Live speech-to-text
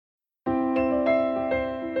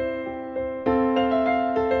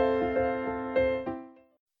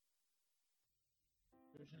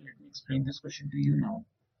explain this question to you now.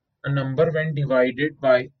 A number when divided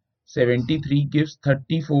by 73 gives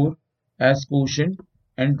 34 as quotient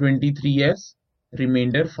and 23 as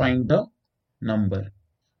remainder. Find the number.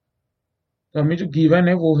 तो हमें जो given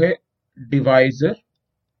है वो है divisor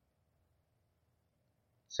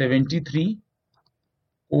 73,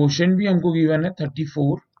 quotient भी हमको गिवन है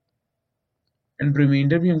 34 एंड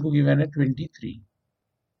रिमाइंडर भी हमको गिवन है 23.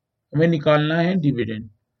 हमें निकालना है डिविडेंड.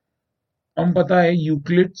 हम पता है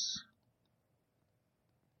Euclid's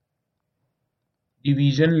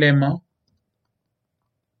division lemma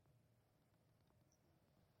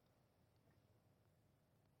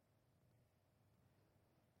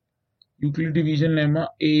Euclid division lemma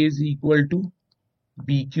A is equal to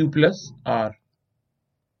BQ plus R.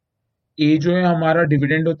 A जो है हमारा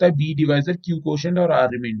डिविडेंड होता है, B डिवाइजर, Q क्वोशिएंट और R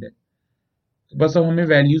रिमाइंडर. तो बस अब हमें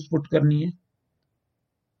वैल्यूज पुट करनी है.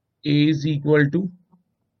 A is equal to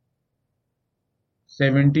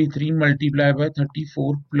 73 multiply by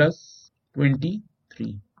 34 plus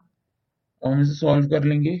 23. अब हम इसे सॉल्व कर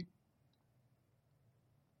लेंगे.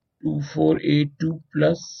 2482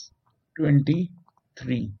 plus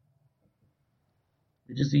 23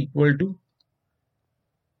 which is equal to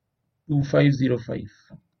 2505.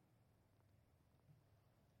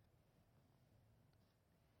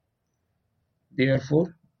 Therefore,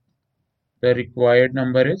 the required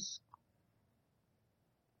number is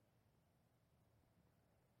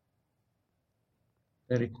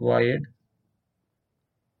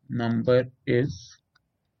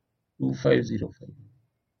 2505.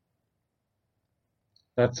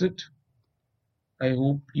 That's it. I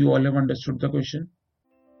hope you all have understood the question.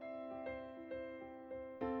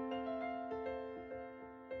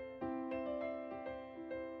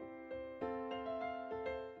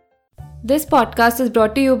 This podcast is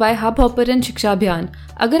brought to you bye hub hopper and शिक्षा अभियान.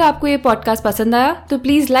 अगर आपको ये podcast पसंद आया तो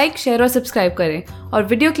please like, share और subscribe करें और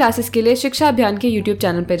वीडियो क्लासेस के लिए शिक्षा अभियान के YouTube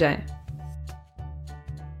चैनल पर जाएं.